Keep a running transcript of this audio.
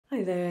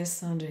Hi there,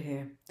 Sandra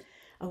here.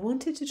 I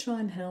wanted to try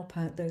and help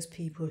out those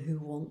people who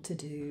want to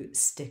do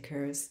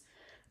stickers,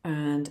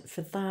 and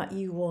for that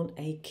you want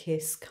a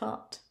kiss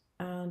cut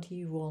and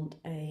you want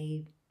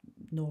a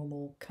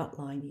normal cut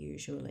line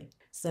usually.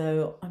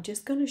 So I'm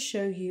just going to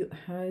show you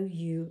how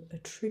you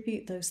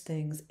attribute those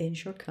things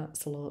into your cut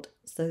slot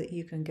so that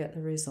you can get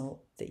the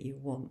result that you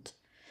want.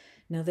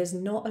 Now there's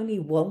not only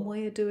one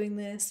way of doing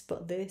this,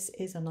 but this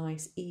is a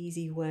nice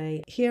easy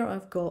way. Here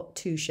I've got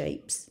two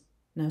shapes.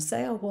 Now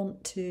say I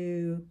want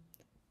to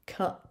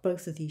cut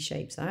both of these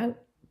shapes out,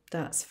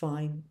 that's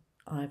fine.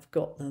 I've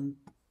got them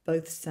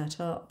both set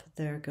up.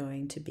 They're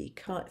going to be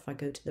cut. If I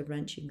go to the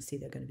wrench, you can see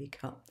they're going to be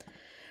cut.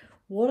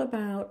 What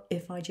about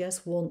if I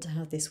just want to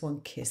have this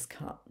one kiss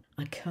cut?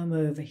 I come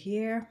over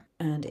here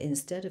and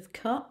instead of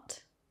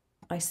cut,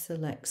 I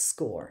select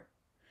score.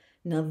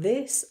 Now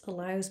this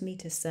allows me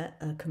to set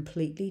a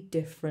completely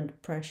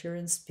different pressure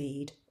and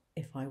speed,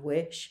 if I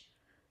wish,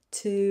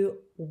 to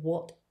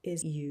what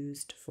is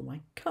used for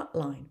my cut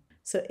line.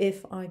 So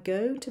if I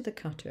go to the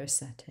cutter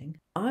setting,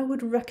 I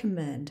would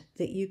recommend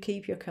that you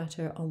keep your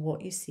cutter on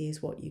what you see is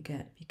what you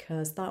get,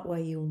 because that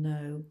way you'll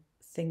know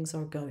things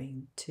are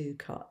going to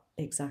cut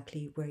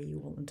exactly where you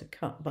want them to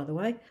cut. By the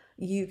way,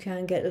 you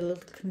can get a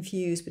little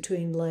confused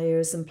between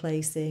layers and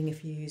placing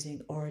if you're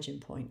using origin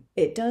point.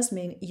 It does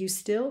mean you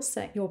still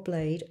set your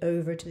blade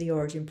over to the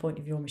origin point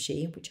of your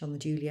machine, which on the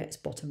Juliet is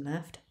bottom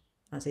left,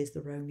 as is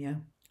the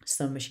Romeo.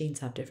 Some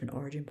machines have different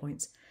origin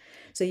points.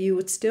 So you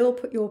would still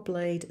put your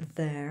blade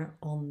there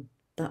on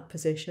that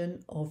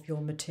position of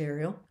your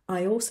material.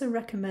 I also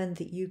recommend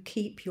that you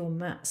keep your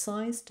mat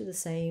size to the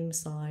same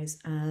size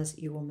as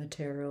your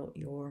material,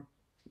 your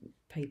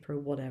paper,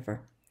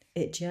 whatever.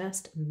 It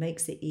just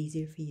makes it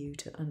easier for you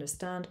to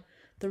understand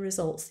the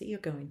results that you're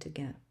going to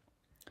get.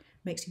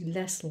 Makes you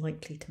less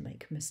likely to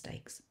make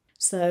mistakes.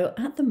 So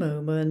at the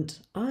moment,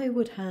 I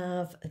would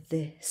have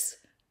this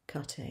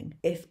cutting.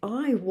 If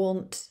I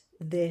want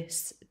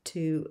this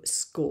to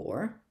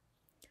score,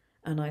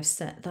 and I've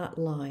set that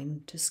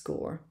line to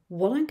score,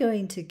 what I'm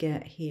going to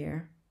get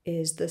here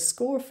is the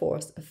score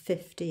force of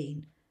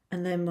 15,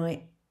 and then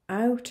my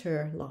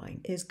outer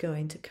line is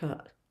going to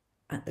cut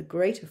at the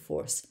greater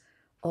force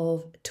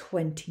of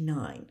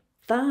 29.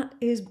 That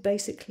is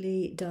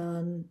basically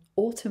done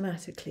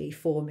automatically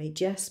for me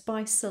just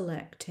by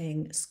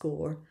selecting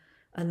score,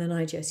 and then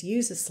I just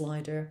use a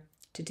slider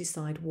to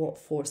decide what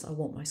force I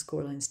want my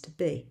score lines to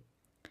be.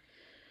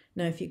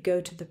 Now if you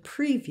go to the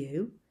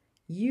preview,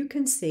 you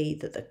can see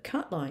that the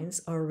cut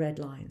lines are red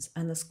lines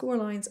and the score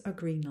lines are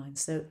green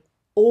lines. So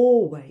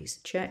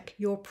always check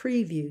your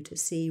preview to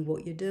see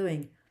what you're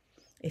doing.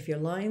 If your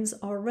lines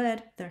are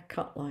red, they're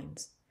cut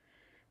lines.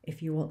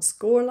 If you want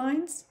score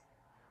lines,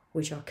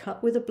 which are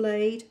cut with a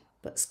blade,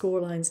 but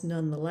score lines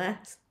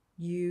nonetheless,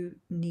 you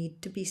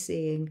need to be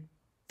seeing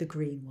the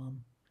green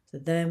one. So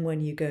then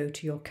when you go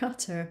to your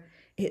cutter,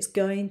 it's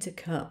going to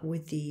cut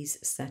with these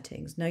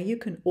settings. Now you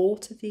can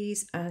alter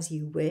these as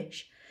you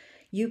wish.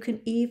 You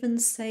can even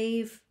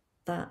save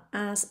that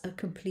as a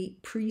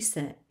complete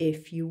preset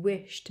if you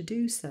wish to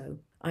do so.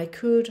 I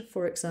could,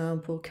 for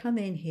example, come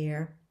in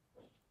here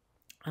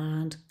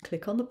and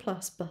click on the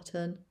plus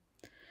button,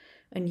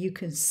 and you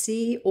can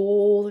see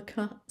all the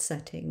cut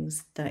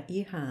settings that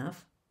you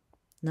have.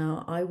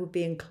 Now I would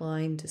be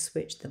inclined to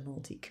switch the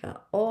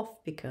multi-cut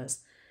off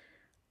because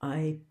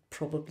I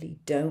probably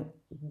don't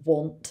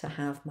want to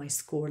have my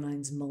score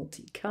lines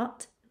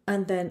multi-cut.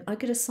 And then I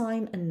could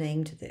assign a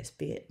name to this,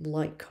 be it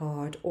light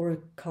card or a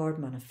card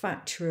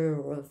manufacturer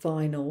or a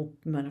vinyl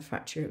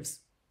manufacturer's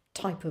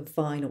type of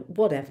vinyl,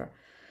 whatever.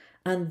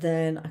 And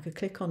then I could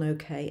click on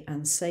OK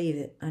and save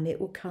it, and it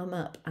will come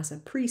up as a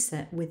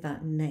preset with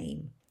that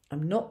name.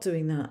 I'm not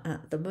doing that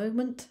at the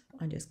moment.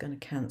 I'm just going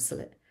to cancel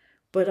it.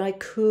 But I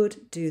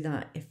could do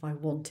that if I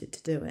wanted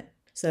to do it.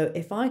 So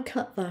if I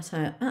cut that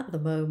out at the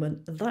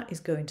moment, that is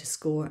going to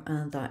score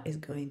and that is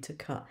going to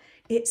cut.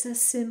 It's as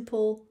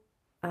simple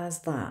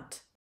as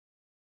that.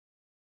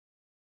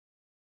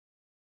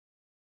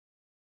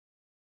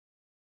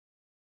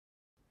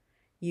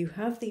 You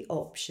have the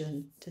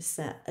option to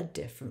set a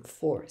different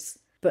force,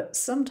 but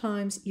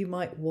sometimes you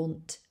might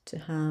want to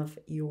have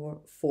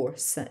your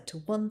force set to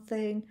one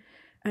thing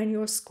and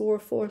your score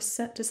force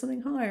set to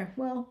something higher.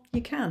 Well,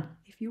 you can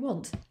if you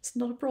want. It's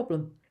not a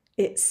problem.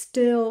 It's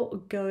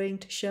still going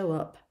to show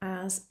up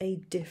as a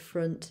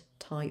different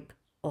type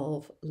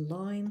of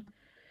line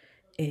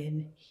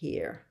in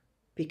here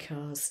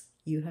because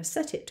you have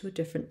set it to a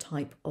different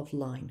type of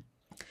line.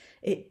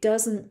 It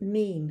doesn't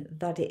mean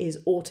that it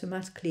is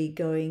automatically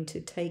going to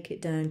take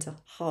it down to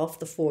half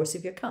the force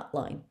of your cut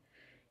line.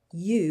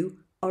 You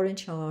are in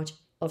charge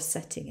of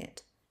setting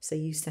it. So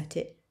you set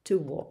it to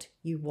what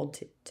you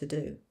want it to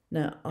do.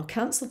 Now I'll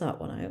cancel that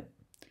one out.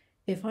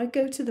 If I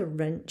go to the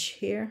wrench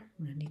here,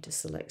 I need to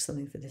select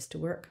something for this to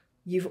work.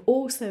 You've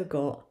also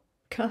got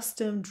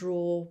custom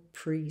draw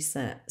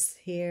presets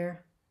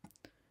here,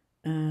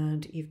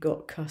 and you've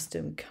got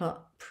custom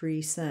cut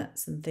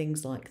presets and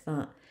things like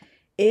that.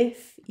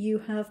 If you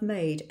have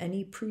made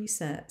any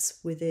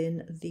presets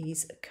within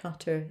these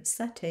cutter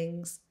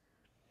settings,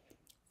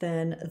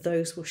 then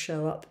those will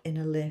show up in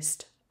a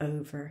list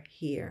over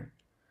here.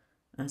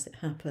 As it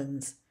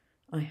happens,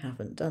 I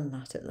haven't done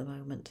that at the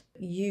moment.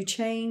 You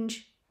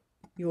change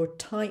your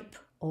type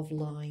of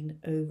line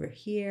over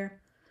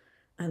here,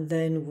 and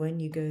then when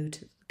you go to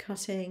the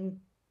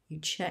cutting, you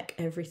check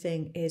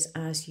everything is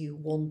as you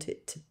want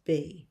it to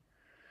be.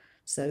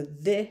 So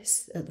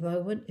this at the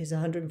moment is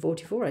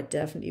 144. I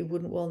definitely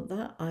wouldn't want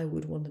that. I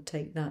would want to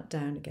take that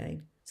down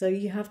again. So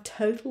you have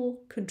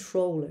total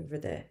control over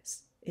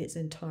this. It's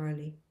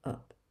entirely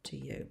up to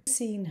you.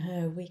 Seeing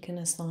how we can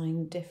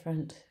assign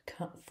different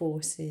cut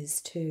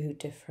forces to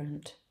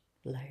different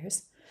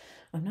layers,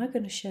 I'm now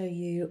going to show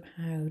you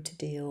how to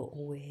deal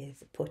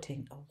with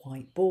putting a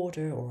white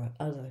border or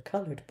other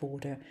coloured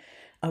border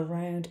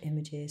around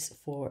images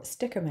for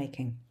sticker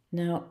making.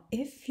 Now,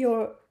 if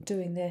you're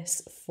doing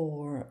this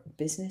for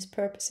business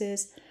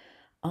purposes,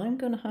 I'm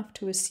going to have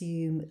to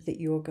assume that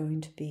you're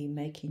going to be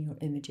making your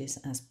images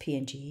as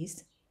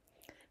PNGs,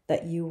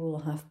 that you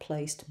will have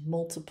placed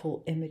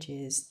multiple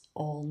images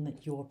on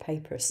your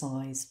paper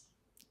size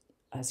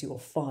as your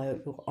file,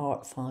 your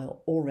art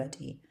file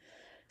already,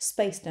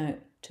 spaced out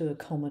to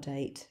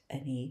accommodate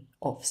any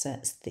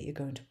offsets that you're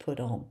going to put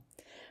on.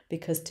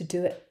 Because to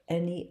do it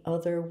any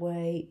other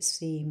way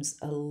seems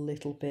a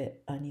little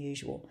bit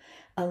unusual,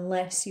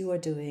 unless you are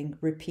doing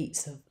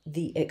repeats of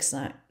the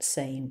exact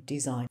same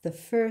design. The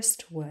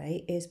first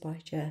way is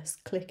by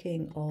just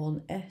clicking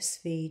on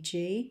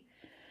SVG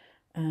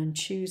and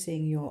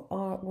choosing your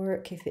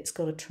artwork if it's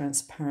got a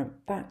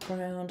transparent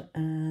background,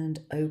 and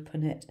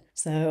open it.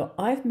 So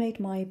I've made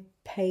my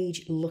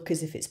page look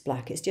as if it's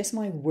black. It's just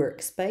my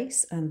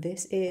workspace, and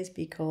this is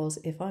because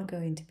if I'm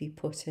going to be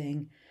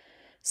putting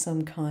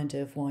some kind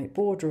of white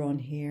border on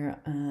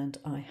here and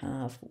I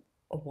have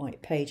a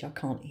white page, I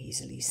can't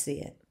easily see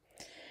it.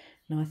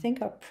 Now I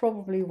think I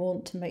probably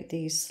want to make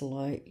these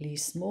slightly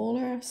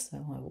smaller, so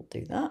I will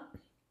do that.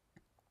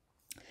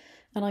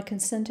 And I can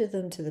center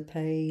them to the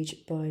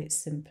page by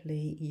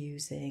simply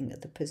using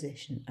the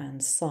position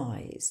and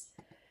size.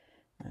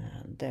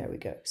 And there we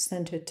go,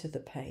 centered to the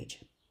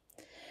page.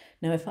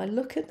 Now if I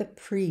look at the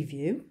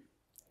preview,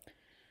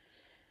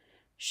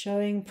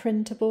 showing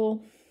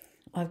printable,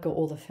 I've got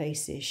all the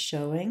faces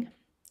showing,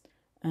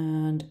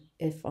 and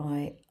if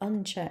I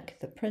uncheck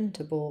the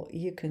printable,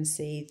 you can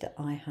see that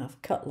I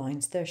have cut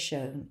lines. They're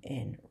shown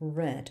in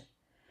red.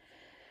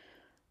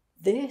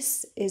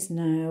 This is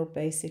now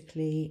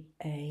basically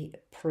a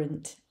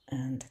print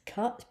and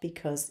cut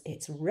because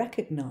it's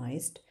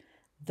recognized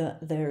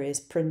that there is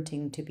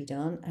printing to be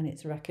done, and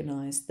it's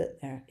recognized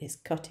that there is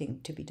cutting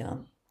to be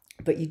done.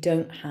 But you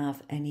don't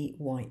have any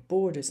white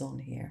borders on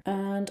here.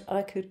 And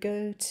I could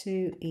go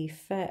to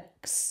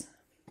effects.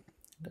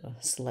 I'm going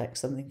to select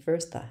something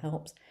first, that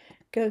helps.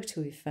 Go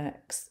to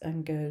effects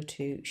and go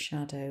to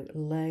shadow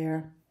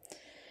layer,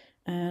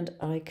 and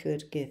I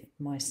could give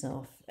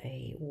myself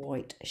a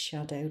white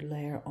shadow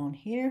layer on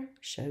here,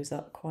 shows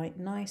up quite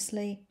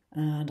nicely,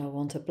 and I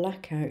want a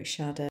blackout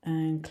shadow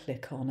and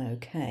click on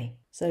OK.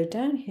 So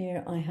down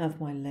here I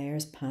have my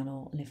layers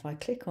panel, and if I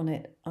click on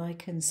it I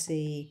can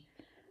see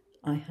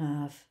I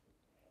have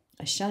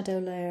a shadow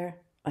layer,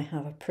 I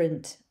have a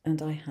print,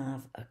 and I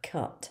have a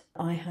cut.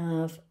 I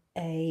have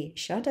a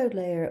shadow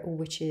layer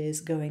which is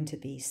going to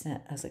be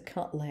set as a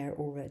cut layer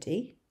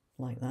already,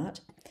 like that.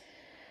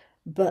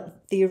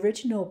 But the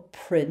original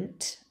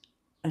print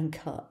and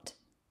cut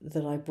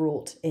that I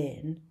brought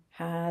in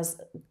has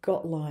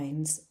got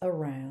lines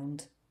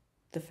around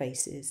the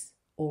faces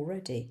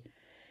already.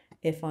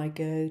 If I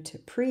go to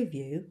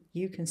preview,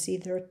 you can see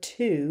there are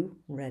 2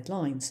 red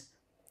lines.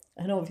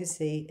 And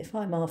obviously, if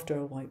I'm after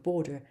a white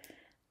border,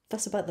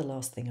 that's about the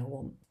last thing I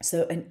want.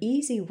 So an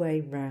easy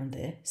way around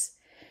this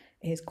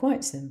is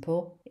quite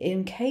simple.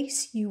 In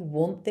case you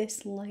want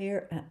this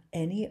layer at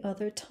any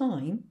other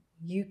time,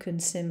 you can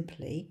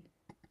simply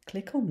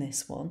click on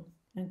this one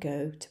and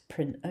go to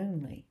print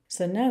only.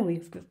 So now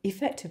we've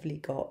effectively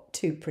got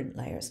 2 print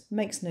layers.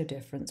 Makes no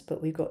difference,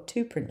 but we've got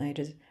 2 print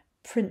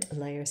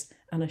layers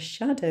and a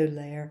shadow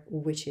layer,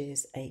 which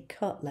is a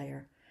cut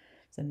layer.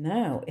 So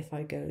now if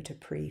I go to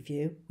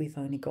preview, we've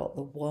only got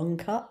the 1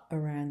 cut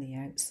around the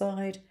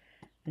outside,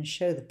 and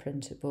show the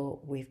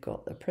printable, we've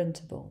got the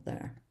printable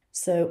there.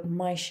 So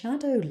my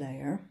shadow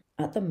layer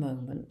at the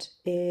moment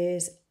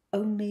is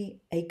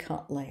only a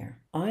cut layer.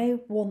 I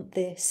want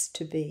this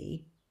to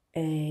be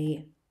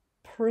a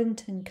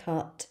print and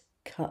cut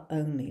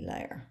only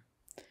layer.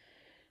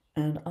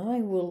 And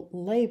I will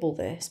label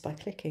this by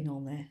clicking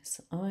on this.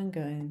 I'm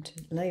going to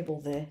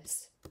label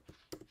this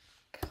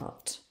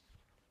cut,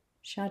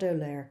 shadow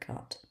layer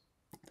cut.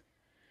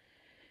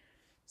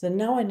 So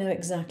now I know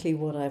exactly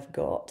what I've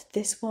got.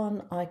 This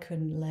one I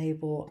can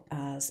label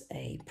as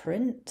a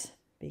print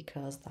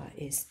because that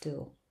is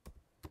still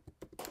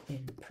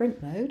in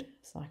print mode.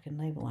 So I can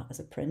label that as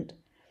a print.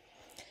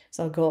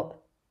 So I've got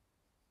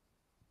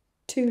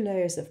 2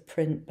 layers of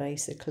print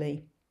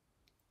basically.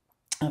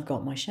 I've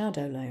got my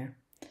shadow layer.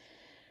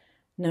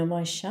 Now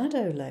my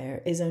shadow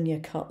layer is only a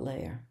cut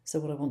layer. So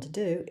what I want to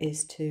do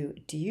is to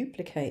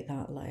duplicate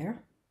that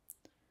layer.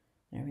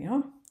 There we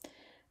are.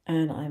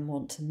 And I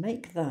want to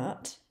make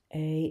that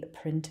a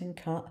print and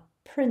cut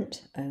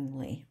print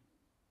only.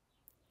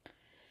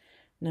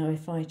 Now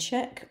if I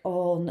check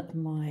on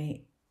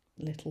my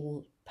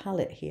little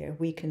palette here,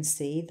 we can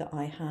see that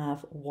I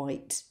have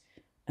white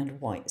and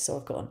white. So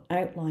I've got an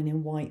outline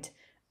in white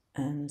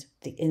and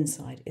the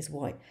inside is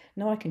white.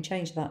 Now I can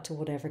change that to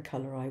whatever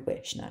colour I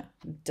wish now.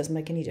 It doesn't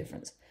make any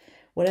difference.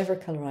 Whatever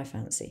colour I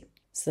fancy.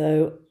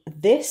 So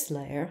this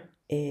layer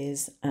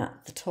is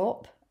at the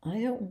top. I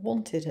don't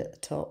want it at the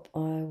top.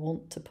 I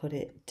want to put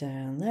it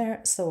down there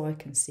so I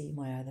can see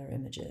my other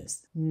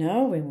images.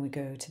 Now when we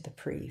go to the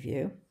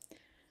preview,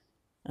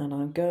 and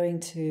I'm going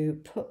to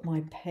put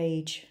my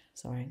page,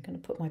 sorry, I'm going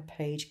to put my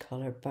page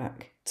colour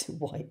back to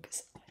white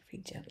because I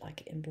really don't like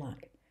it in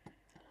black.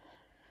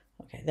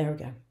 Okay, there we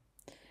go.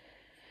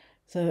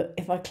 So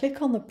if I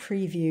click on the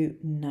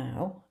preview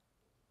now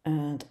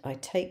and I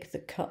take the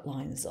cut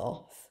lines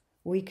off,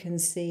 we can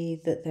see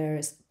that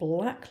there's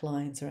black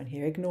lines around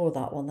here. Ignore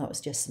that one, that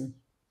was just some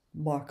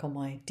mark on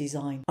my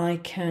design. I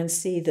can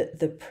see that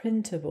the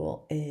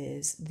printable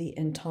is the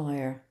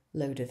entire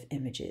load of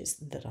images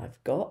that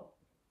I've got.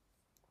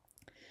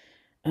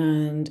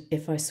 And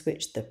if I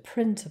switch the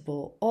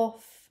printable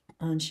off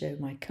and show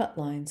my cut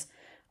lines,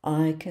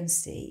 I can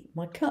see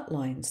my cut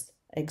lines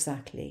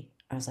exactly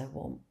as I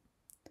want.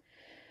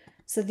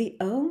 So the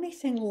only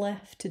thing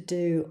left to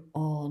do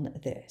on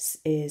this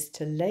is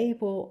to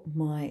label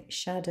my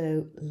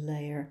shadow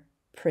layer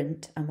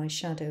print and my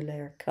shadow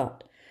layer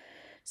cut.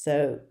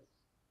 So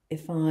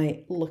if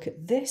I look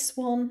at this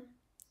one,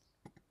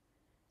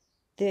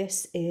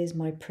 this is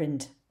my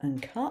print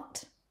and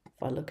cut.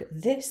 If I look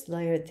at this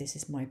layer, this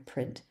is my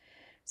print.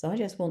 So I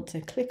just want to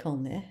click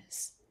on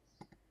this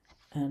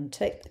and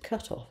take the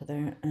cut off of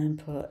there and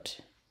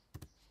put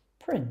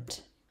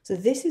print. So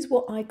this is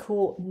what I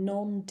call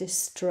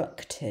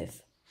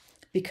non-destructive,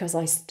 because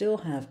I still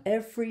have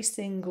every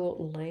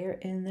single layer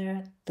in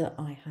there that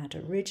I had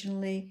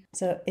originally.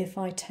 So if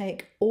I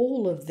take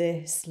all of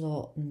this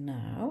lot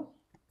now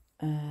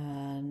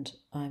and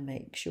I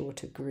make sure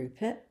to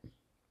group it,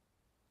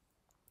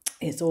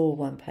 it's all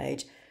one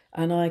page.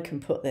 And I can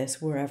put this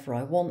wherever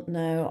I want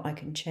now. I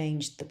can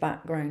change the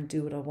background,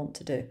 do what I want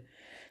to do.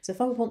 So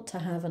if I want to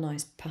have a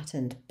nice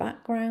patterned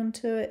background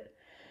to it,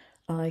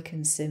 I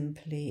can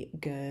simply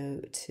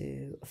go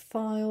to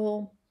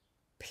File,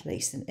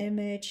 Place an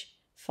Image,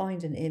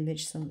 find an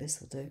image, some of this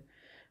will do.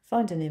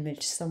 Find an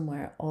image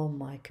somewhere on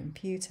my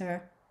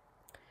computer.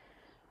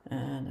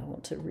 And I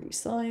want to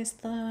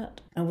resize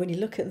that. And when you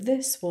look at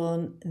this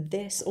one,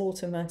 this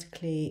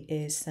automatically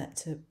is set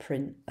to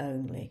print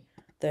only.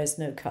 There's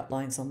no cut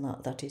lines on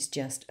that, that is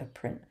just a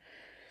print.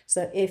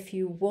 So if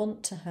you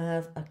want to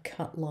have a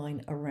cut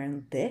line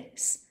around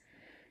this,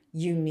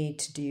 you need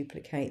to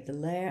duplicate the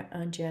layer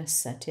and just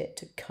set it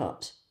to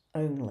cut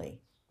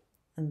only.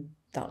 And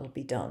that will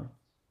be done.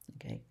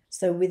 Okay.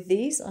 So with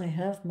these, I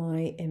have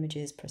my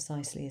images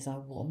precisely as I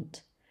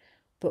want.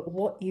 But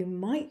what you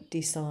might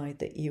decide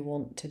that you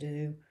want to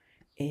do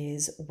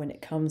is when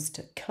it comes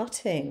to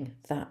cutting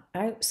that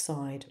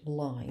outside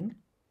line,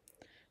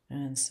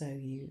 and so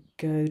you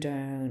go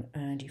down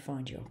and you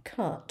find your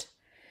cut,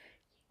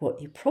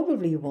 what you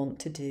probably want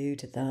to do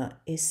to that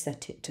is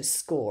set it to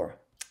score.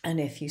 And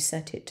if you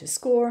set it to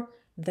score,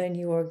 then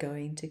you are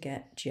going to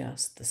get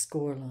just the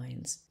score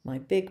lines. My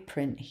big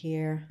print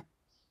here,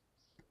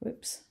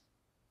 whoops,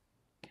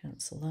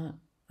 cancel that.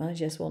 I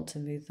just want to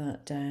move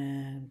that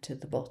down to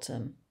the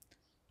bottom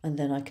and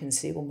then I can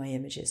see all my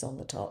images on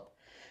the top.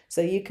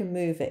 So you can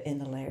move it in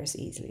the layers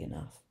easily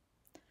enough.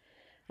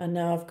 And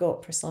now I've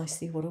got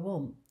precisely what I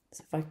want.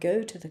 So if I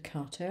go to the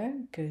cutter,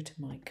 go to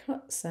my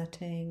cut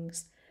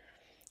settings,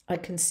 I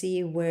can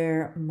see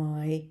where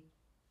my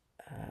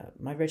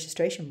my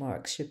registration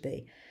marks should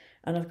be.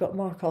 And I've got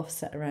mark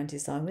offset around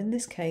design. In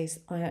this case,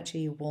 I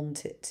actually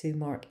want it to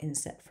mark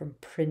inset from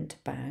print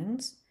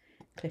bounds.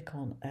 Click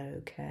on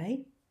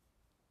OK.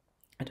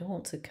 I don't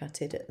want to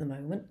cut it at the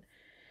moment.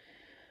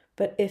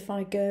 But if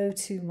I go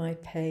to my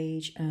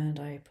page and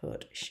I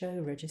put show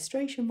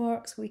registration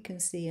marks, we can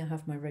see I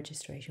have my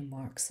registration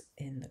marks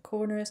in the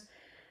corners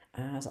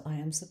as I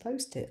am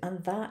supposed to.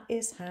 And that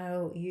is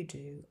how you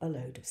do a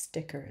load of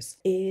stickers.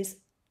 Is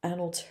an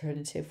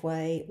alternative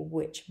way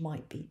which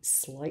might be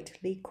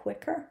slightly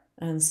quicker.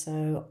 And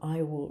so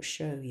I will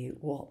show you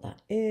what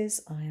that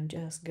is. I am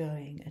just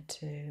going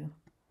to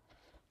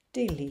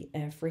delete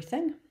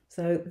everything.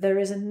 So there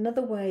is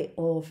another way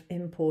of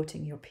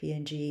importing your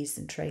PNGs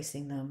and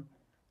tracing them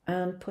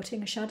and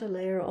putting a shadow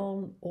layer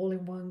on all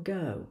in one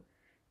go.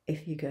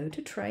 If you go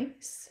to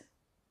trace,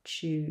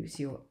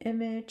 choose your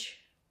image,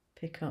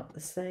 pick up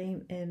the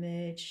same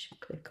image,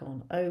 click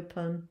on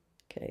open.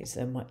 Okay,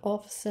 so my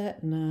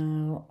offset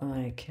now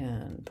I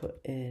can put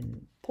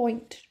in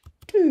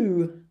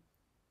 0.2.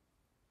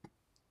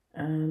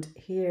 And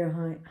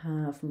here I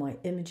have my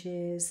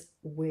images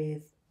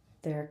with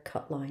their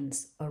cut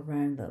lines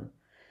around them.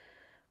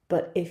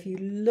 But if you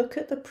look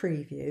at the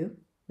preview,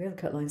 we have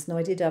cut lines. Now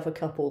I did have a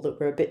couple that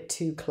were a bit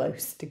too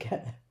close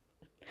together,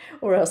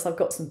 or else I've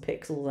got some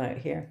pixels out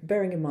here.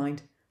 Bearing in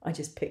mind, I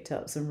just picked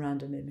up some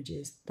random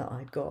images that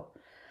I'd got.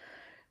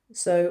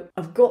 So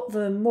I've got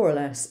them more or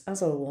less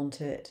as I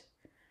want it.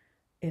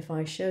 If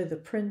I show the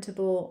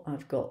printable,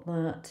 I've got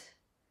that.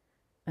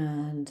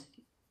 And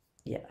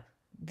yeah,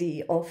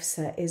 the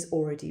offset is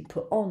already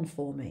put on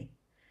for me.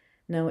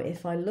 Now,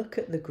 if I look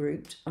at the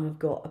grouped, I've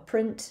got a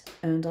print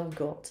and I've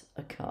got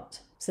a cut.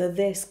 So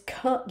this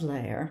cut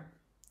layer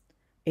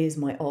is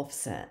my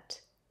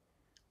offset.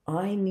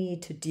 I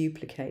need to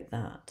duplicate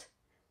that.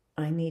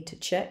 I need to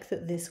check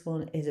that this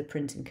one is a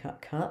print and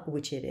cut,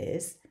 which it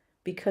is.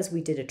 Because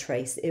we did a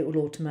trace, it will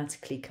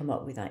automatically come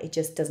up with that. It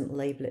just doesn't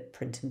label it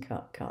print and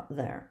cut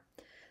there.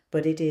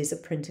 But it is a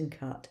print and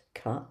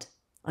cut.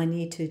 I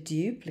need to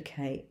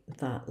duplicate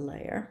that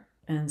layer.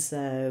 And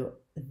so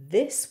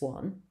this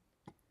one,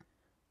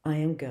 I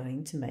am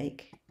going to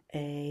make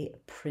a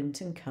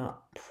print and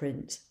cut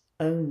print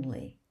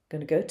only. I'm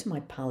going to go to my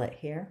palette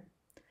here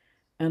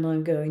and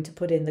I'm going to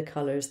put in the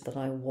colours that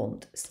I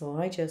want. So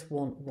I just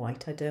want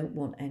white. I don't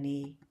want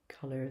any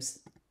colours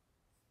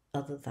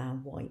other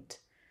than white.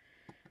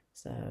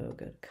 So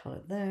go to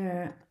colour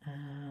there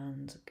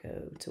and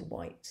go to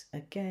white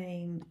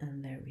again,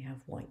 and there we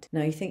have white.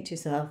 Now you think to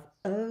yourself,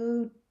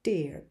 oh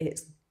dear,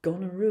 it's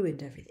gone and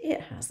ruined everything.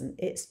 It hasn't,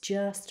 it's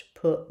just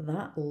put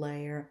that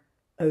layer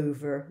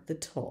over the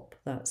top,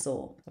 that's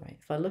all. All right,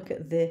 if I look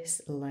at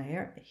this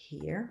layer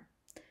here,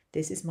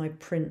 this is my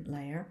print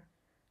layer,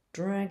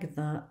 drag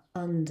that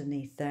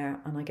underneath there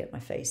and I get my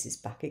faces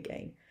back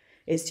again.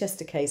 It's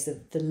just a case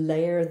of the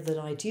layer that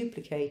I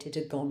duplicated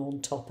had gone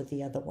on top of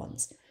the other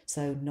ones.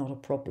 So not a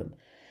problem.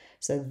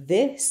 So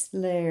this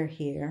layer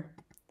here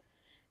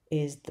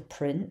is the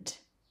print.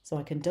 So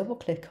I can double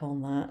click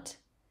on that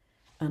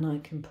and I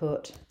can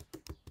put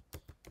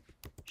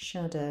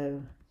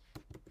shadow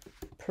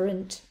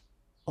print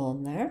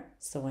on there.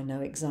 So I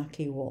know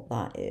exactly what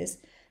that is.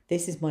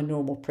 This is my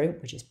normal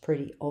print, which is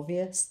pretty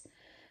obvious.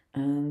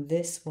 And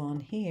this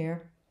one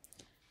here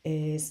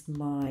is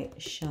my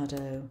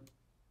shadow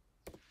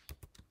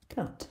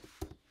cut.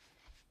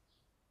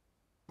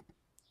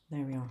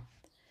 There we are.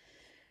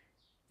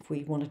 If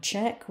we want to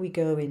check, we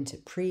go into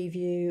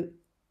preview,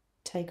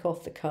 take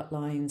off the cut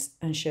lines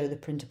and show the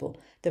printable.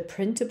 The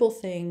printable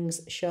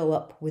things show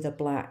up with a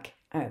black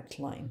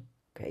outline.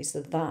 Okay,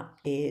 so that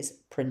is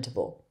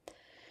printable.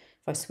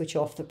 If I switch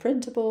off the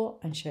printable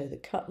and show the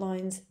cut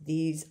lines,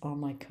 these are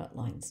my cut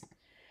lines.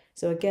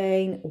 So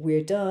again,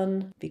 we're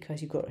done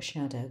because you've got a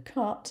shadow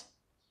cut.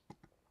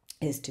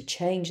 Is to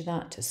change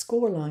that to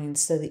score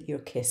lines so that you're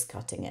kiss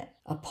cutting it.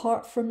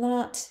 Apart from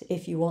that,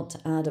 if you want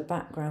to add a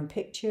background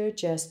picture,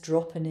 just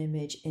drop an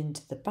image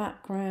into the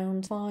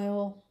background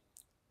file,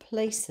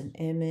 place an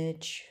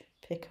image,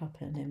 pick up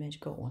an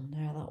image, got one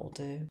there, that will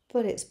do.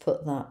 But it's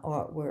put that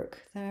artwork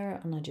there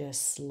and I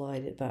just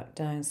slide it back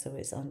down so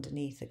it's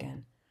underneath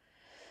again.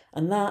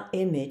 And that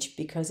image,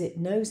 because it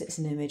knows it's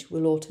an image,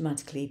 will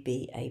automatically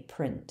be a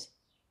print.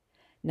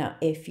 Now,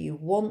 if you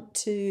want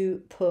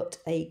to put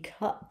a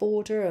cut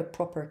border, a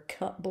proper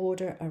cut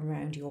border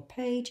around your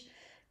page,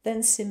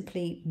 then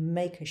simply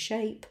make a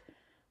shape,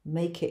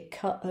 make it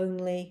cut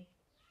only,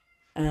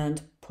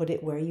 and put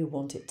it where you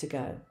want it to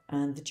go,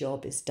 and the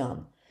job is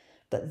done.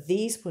 But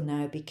these will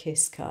now be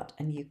kiss cut,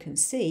 and you can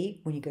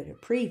see when you go to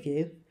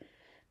preview,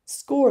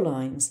 score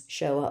lines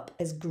show up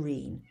as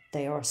green.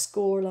 They are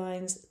score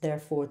lines,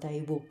 therefore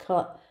they will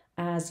cut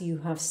as you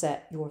have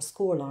set your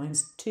score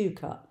lines to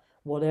cut,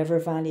 whatever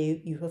value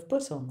you have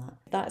put on that.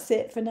 That's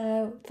it for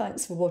now.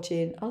 Thanks for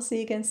watching. I'll see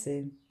you again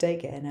soon.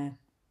 Take care now.